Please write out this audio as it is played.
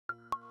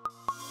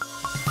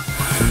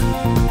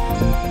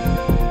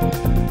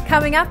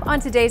Coming up on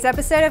today's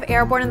episode of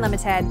Airborne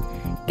Unlimited,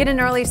 get an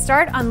early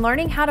start on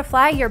learning how to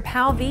fly your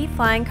PAL-V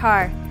flying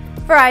car.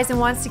 Verizon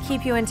wants to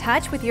keep you in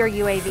touch with your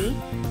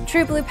UAV.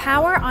 True Blue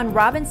Power on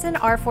Robinson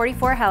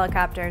R44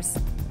 helicopters.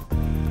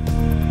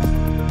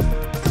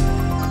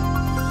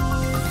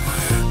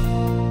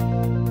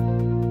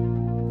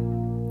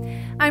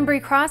 I'm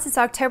Bree Cross. It's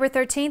October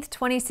 13th,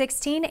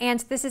 2016, and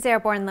this is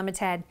Airborne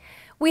Limited.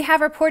 We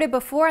have reported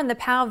before on the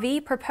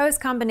PAL-V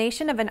proposed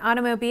combination of an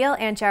automobile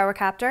and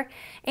gyrocopter,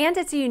 and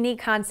it's a unique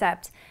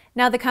concept.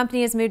 Now the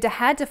company has moved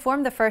ahead to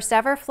form the first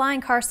ever flying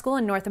car school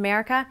in North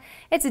America.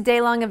 It's a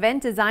day-long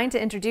event designed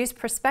to introduce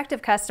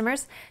prospective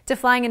customers to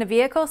flying in a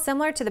vehicle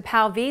similar to the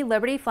PAL-V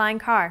Liberty flying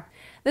car.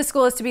 The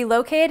school is to be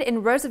located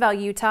in Roosevelt,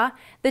 Utah.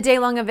 The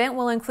day-long event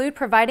will include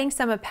providing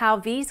some of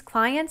PAL-V's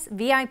clients,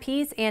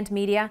 VIPs, and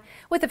media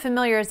with a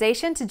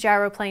familiarization to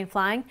gyroplane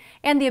flying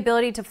and the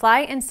ability to fly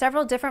in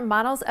several different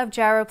models of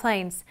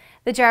gyroplanes.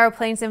 The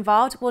gyroplanes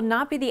involved will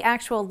not be the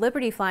actual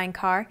Liberty flying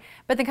car,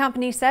 but the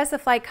company says the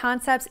flight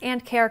concepts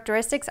and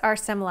characteristics are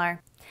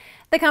similar.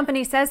 The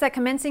company says that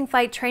commencing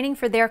flight training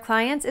for their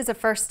clients is a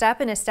first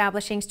step in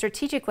establishing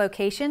strategic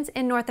locations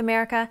in North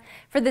America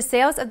for the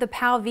sales of the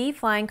PAL-V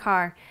flying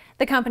car.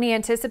 The company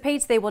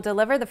anticipates they will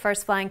deliver the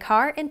first flying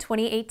car in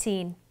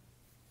 2018.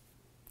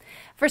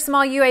 For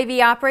small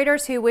UAV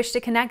operators who wish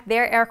to connect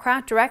their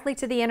aircraft directly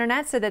to the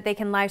internet so that they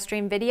can live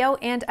stream video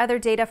and other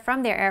data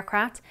from their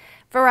aircraft,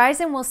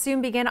 Verizon will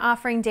soon begin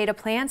offering data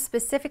plans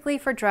specifically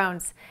for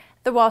drones.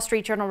 The Wall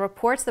Street Journal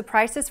reports the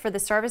prices for the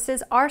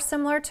services are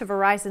similar to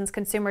Verizon's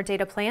consumer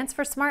data plans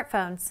for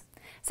smartphones.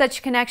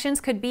 Such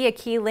connections could be a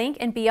key link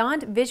in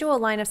beyond visual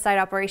line-of-sight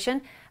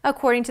operation,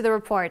 according to the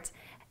report.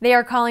 They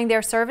are calling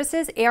their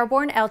services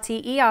Airborne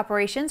LTE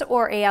operations,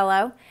 or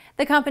ALO.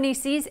 The company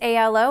sees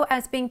ALO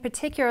as being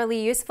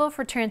particularly useful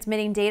for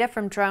transmitting data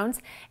from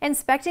drones,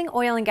 inspecting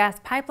oil and gas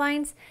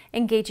pipelines,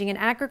 engaging in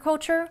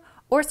agriculture,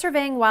 or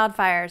surveying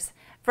wildfires.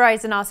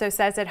 Verizon also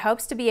says it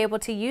hopes to be able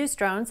to use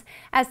drones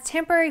as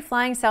temporary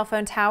flying cell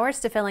phone towers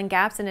to fill in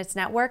gaps in its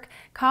network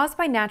caused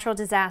by natural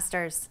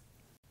disasters.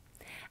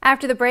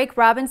 After the break,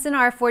 Robinson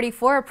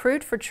R44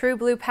 approved for True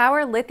Blue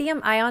Power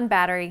Lithium-Ion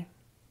battery.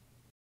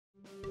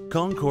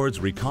 Concord's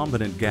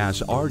recombinant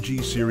gas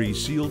RG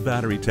series sealed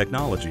battery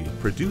technology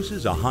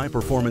produces a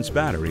high-performance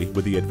battery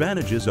with the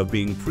advantages of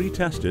being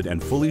pre-tested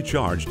and fully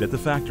charged at the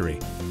factory.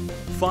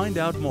 Find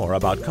out more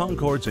about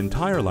Concord's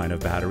entire line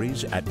of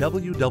batteries at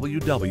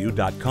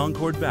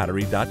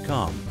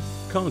www.concordbattery.com.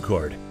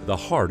 Concord, the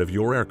heart of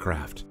your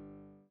aircraft.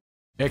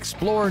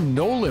 Explore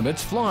no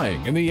limits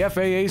flying in the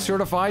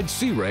FAA-certified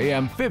Sea Ray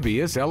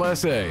Amphibious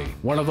LSA,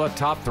 one of the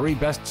top 3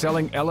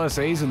 best-selling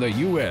LSAs in the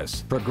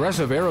U.S.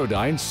 Progressive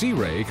Aerodyne Sea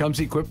Ray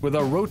comes equipped with a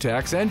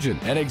Rotax engine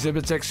and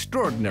exhibits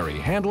extraordinary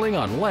handling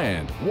on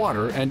land,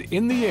 water, and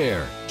in the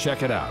air.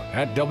 Check it out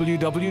at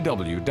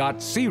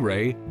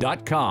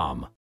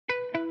www.searay.com.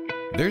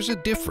 There's a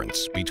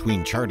difference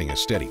between charting a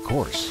steady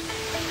course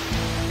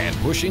and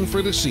pushing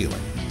for the ceiling.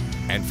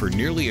 And for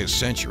nearly a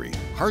century,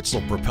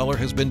 Hartzell Propeller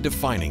has been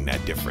defining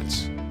that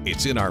difference.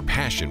 It's in our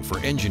passion for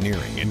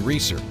engineering and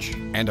research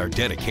and our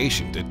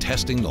dedication to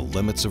testing the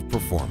limits of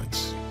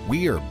performance.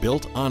 We are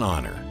built on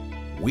honor.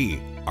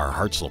 We are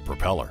Hartzell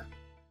Propeller.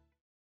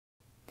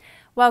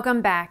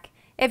 Welcome back.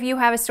 If you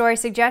have a story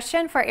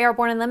suggestion for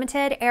Airborne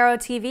Unlimited,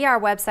 Aero-TV, our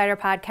website or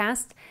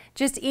podcast,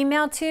 just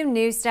email to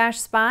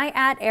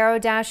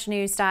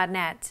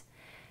news-spy@aero-news.net.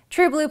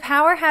 True Blue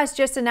Power has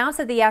just announced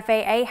that the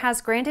FAA has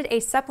granted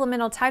a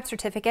supplemental type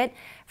certificate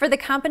for the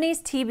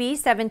company's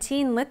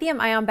TB17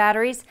 lithium-ion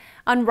batteries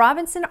on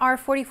Robinson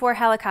R44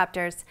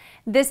 helicopters.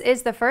 This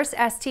is the first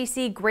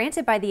STC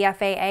granted by the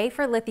FAA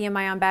for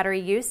lithium-ion battery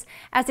use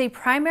as a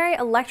primary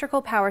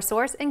electrical power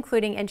source,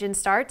 including engine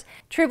start.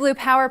 True Blue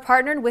Power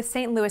partnered with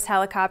St. Louis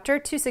Helicopter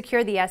to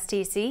secure the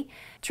STC.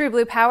 True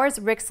Blue Power's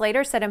Rick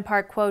Slater said in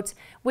part, quote,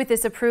 "With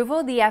this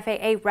approval, the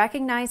FAA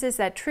recognizes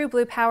that True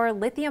Blue Power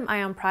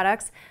lithium-ion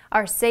products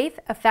are safe,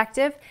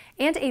 effective,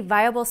 and a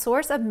viable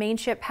source of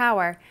mainship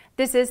power.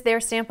 This is their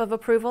stamp of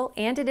approval,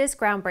 and it is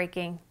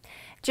groundbreaking."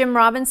 Jim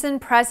Robinson,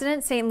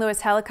 president, St.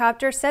 Louis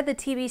Helicopter, said the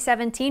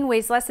TB17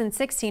 weighs less than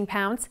 16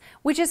 pounds,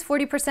 which is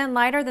 40%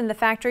 lighter than the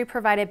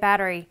factory-provided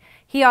battery.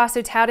 He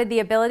also touted the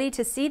ability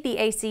to see the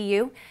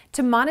ACU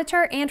to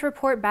monitor and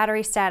report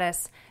battery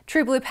status.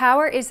 True Blue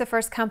Power is the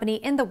first company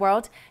in the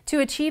world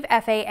to achieve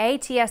FAA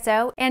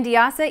TSO and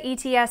EASA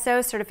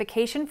ETSO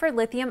certification for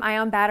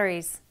lithium-ion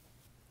batteries.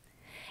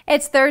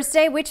 It's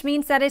Thursday, which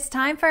means that it's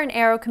time for an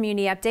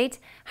Aero-Community update,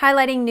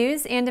 highlighting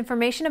news and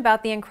information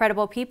about the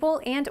incredible people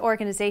and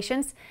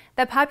organizations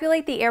that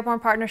populate the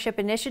Airborne Partnership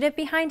Initiative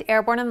behind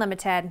Airborne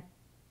Unlimited.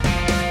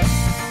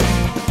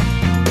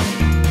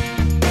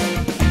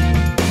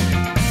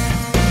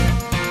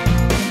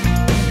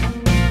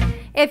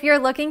 If you're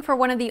looking for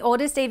one of the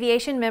oldest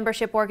aviation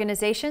membership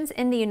organizations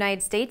in the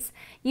United States,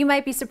 you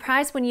might be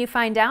surprised when you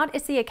find out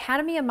it's the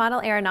Academy of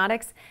Model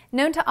Aeronautics,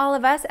 known to all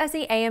of us as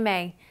the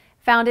AMA.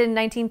 Founded in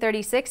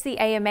 1936, the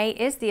AMA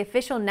is the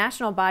official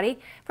national body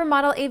for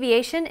model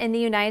aviation in the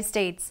United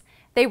States.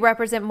 They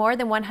represent more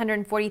than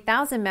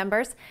 140,000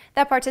 members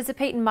that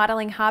participate in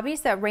modeling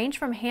hobbies that range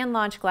from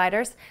hand-launched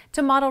gliders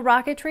to model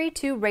rocketry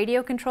to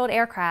radio-controlled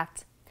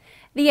aircraft.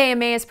 The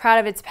AMA is proud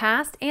of its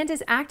past and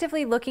is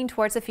actively looking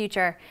towards the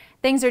future.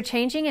 Things are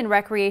changing in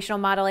recreational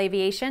model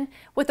aviation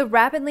with the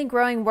rapidly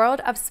growing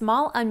world of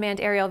small unmanned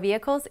aerial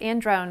vehicles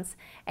and drones.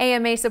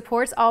 AMA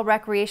supports all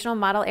recreational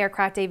model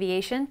aircraft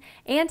aviation,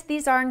 and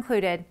these are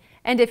included.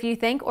 And if you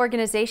think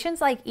organizations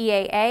like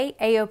EAA,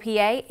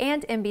 AOPA,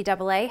 and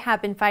MBAA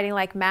have been fighting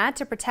like mad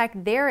to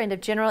protect their end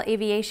of general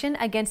aviation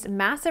against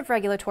massive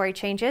regulatory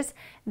changes,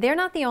 they're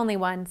not the only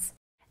ones.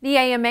 The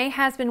AMA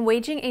has been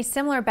waging a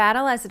similar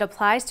battle as it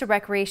applies to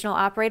recreational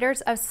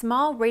operators of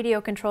small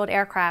radio-controlled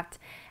aircraft.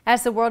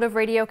 As the world of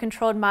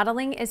radio-controlled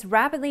modeling is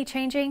rapidly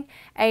changing,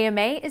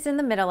 AMA is in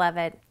the middle of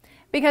it.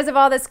 Because of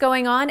all that's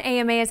going on,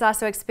 AMA is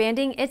also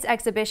expanding its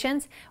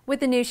exhibitions, with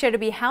the new show to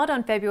be held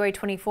on February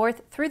 24th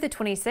through the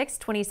 26th,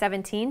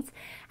 2017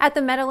 at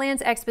the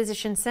Meadowlands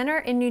Exposition Center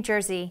in New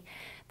Jersey.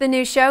 The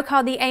new show,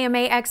 called the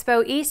AMA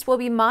Expo East, will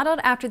be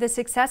modeled after the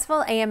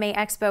successful AMA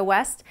Expo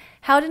West,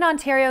 held in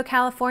Ontario,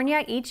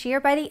 California each year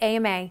by the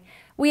AMA.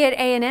 We at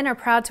ANN are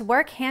proud to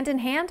work hand in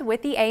hand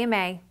with the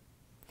AMA.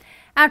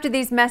 After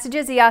these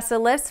messages, EASA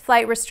lifts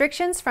flight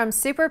restrictions from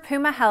Super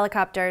Puma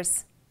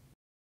helicopters.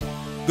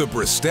 The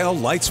Bristol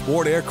Light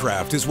Sport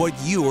aircraft is what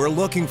you are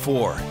looking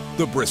for.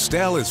 The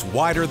Bristol is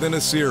wider than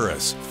a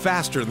Cirrus,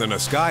 faster than a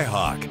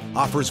Skyhawk,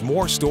 offers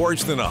more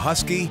storage than a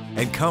Husky,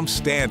 and comes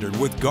standard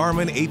with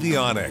Garmin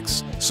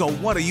avionics. So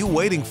what are you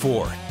waiting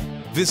for?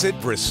 Visit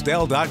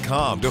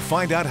Bristol.com to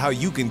find out how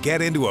you can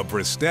get into a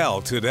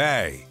Bristol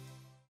today.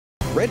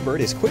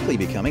 Redbird is quickly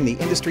becoming the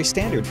industry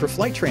standard for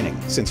flight training.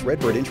 Since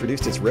Redbird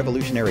introduced its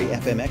revolutionary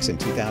FMX in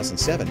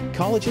 2007,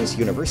 colleges,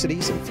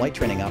 universities, and flight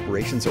training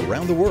operations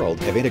around the world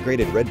have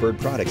integrated Redbird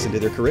products into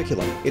their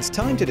curriculum. It's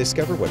time to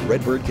discover what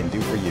Redbird can do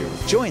for you.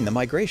 Join the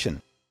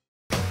migration.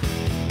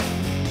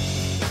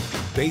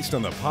 Based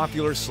on the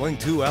popular Sling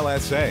 2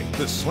 LSA,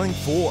 the Sling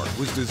 4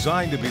 was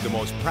designed to be the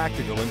most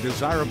practical and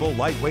desirable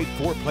lightweight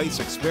four-place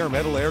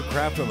experimental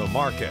aircraft on the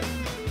market.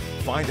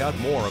 Find out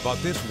more about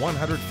this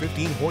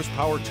 115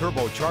 horsepower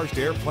turbocharged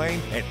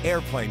airplane at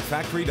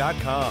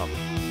airplanefactory.com.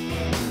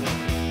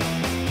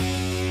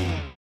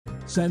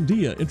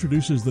 Sandia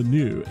introduces the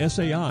new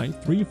SAI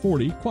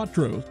 340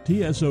 Quattro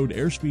TSO'd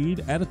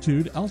airspeed,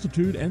 attitude,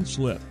 altitude, and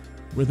slip.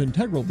 With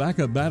integral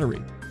backup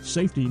battery,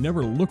 safety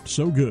never looked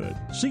so good.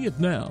 See it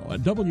now at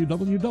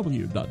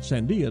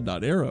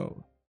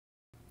www.sandia.aero.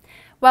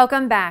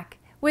 Welcome back.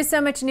 With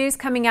so much news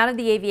coming out of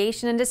the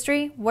aviation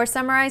industry, we're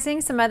summarizing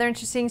some other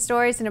interesting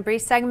stories in a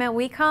brief segment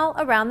we call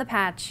Around the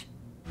Patch.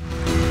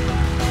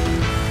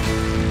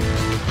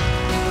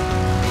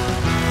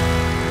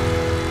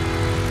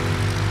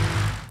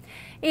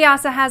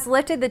 EASA has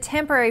lifted the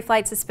temporary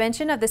flight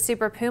suspension of the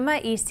Super Puma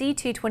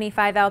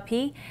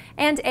EC-225LP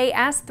and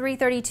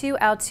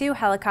AS-332L2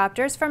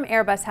 helicopters from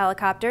Airbus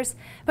Helicopters,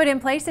 put in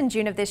place in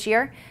June of this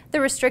year. The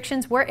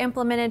restrictions were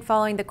implemented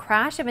following the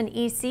crash of an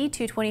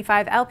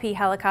EC-225LP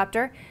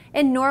helicopter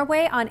in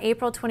Norway on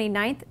April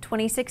 29,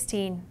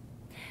 2016.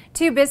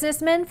 Two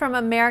businessmen from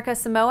America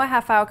Samoa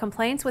have filed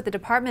complaints with the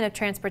Department of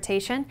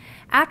Transportation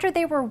after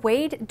they were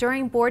weighed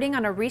during boarding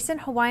on a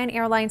recent Hawaiian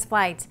Airlines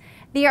flight.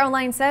 The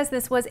airline says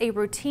this was a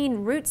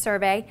routine route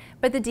survey,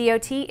 but the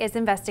DOT is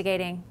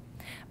investigating.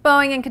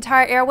 Boeing and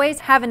Qatar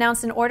Airways have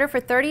announced an order for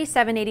 30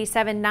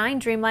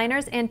 787-9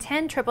 Dreamliners and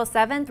 10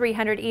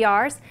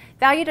 777-300ERs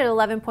valued at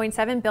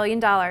 $11.7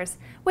 billion.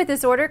 With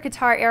this order,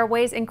 Qatar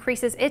Airways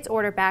increases its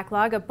order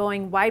backlog of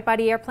Boeing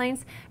wide-body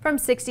airplanes from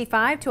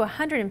 65 to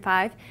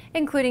 105,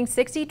 including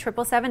 60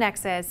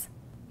 777Xs.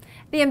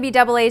 The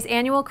MBAA's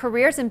annual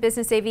Careers in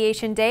Business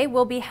Aviation Day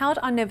will be held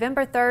on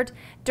November 3rd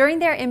during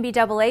their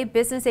MBAA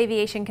Business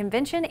Aviation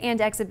Convention and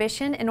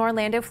Exhibition in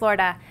Orlando,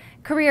 Florida.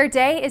 Career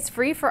Day is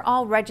free for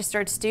all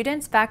registered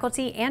students,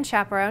 faculty, and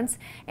chaperones,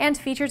 and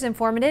features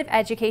informative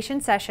education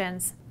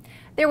sessions.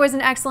 There was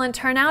an excellent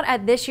turnout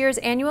at this year's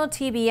annual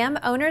TBM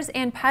Owners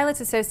and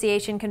Pilots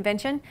Association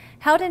Convention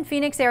held in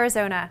Phoenix,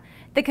 Arizona.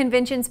 The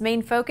convention's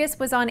main focus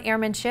was on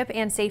airmanship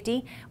and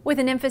safety, with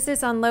an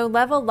emphasis on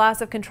low-level loss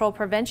of control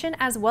prevention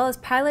as well as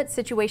pilot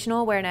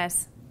situational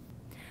awareness.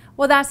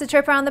 Well, that's the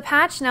trip around the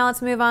patch. Now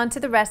let's move on to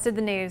the rest of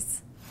the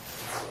news.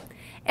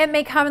 It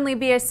may commonly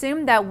be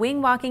assumed that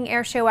wing-walking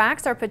airshow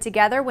acts are put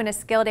together when a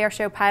skilled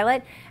airshow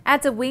pilot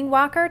adds a wing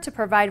walker to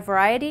provide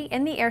variety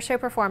in the airshow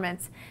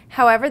performance.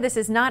 However, this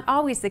is not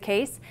always the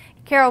case.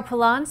 Carol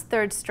Pilon's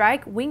Third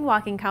Strike wing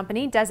walking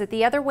company does it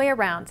the other way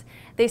around.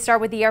 They start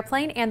with the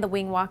airplane and the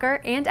wing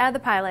walker and add the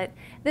pilot.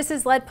 This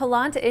has led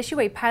Pilon to issue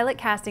a pilot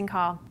casting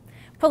call.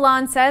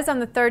 Pilon says on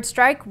the Third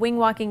Strike wing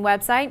walking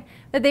website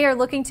that they are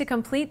looking to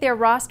complete their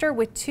roster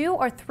with 2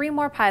 or 3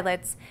 more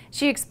pilots.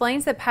 She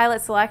explains that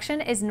pilot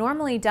selection is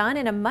normally done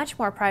in a much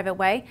more private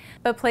way,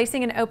 but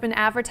placing an open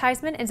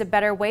advertisement is a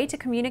better way to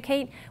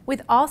communicate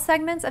with all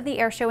segments of the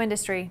airshow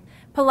industry.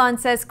 Pilon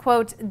says,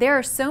 quote, "There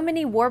are so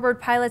many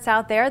warbird pilots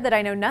out there that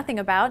I know nothing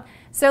about,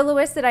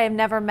 soloists that I have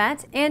never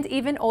met, and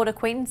even old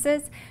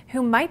acquaintances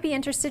who might be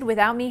interested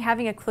without me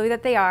having a clue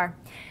that they are.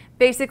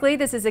 Basically,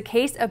 this is a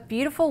case of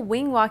beautiful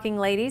wing-walking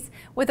ladies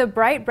with a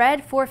bright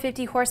red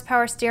 450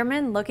 horsepower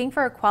Stearman looking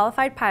for a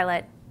qualified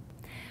pilot.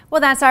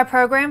 Well, that's our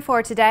program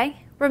for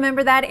today.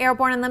 Remember that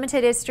Airborne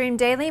Unlimited is streamed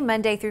daily,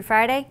 Monday through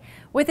Friday,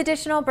 with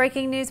additional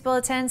breaking news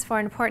bulletins for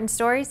important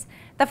stories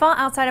that fall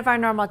outside of our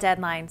normal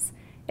deadlines.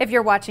 If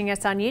you're watching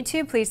us on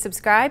YouTube, please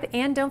subscribe,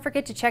 and don't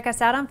forget to check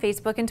us out on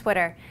Facebook and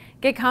Twitter.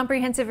 Get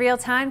comprehensive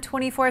real-time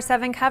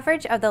 24/7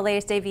 coverage of the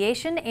latest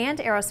aviation and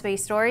aerospace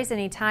stories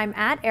anytime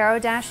at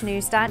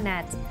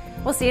aero-news.net.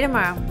 We'll see you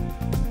tomorrow.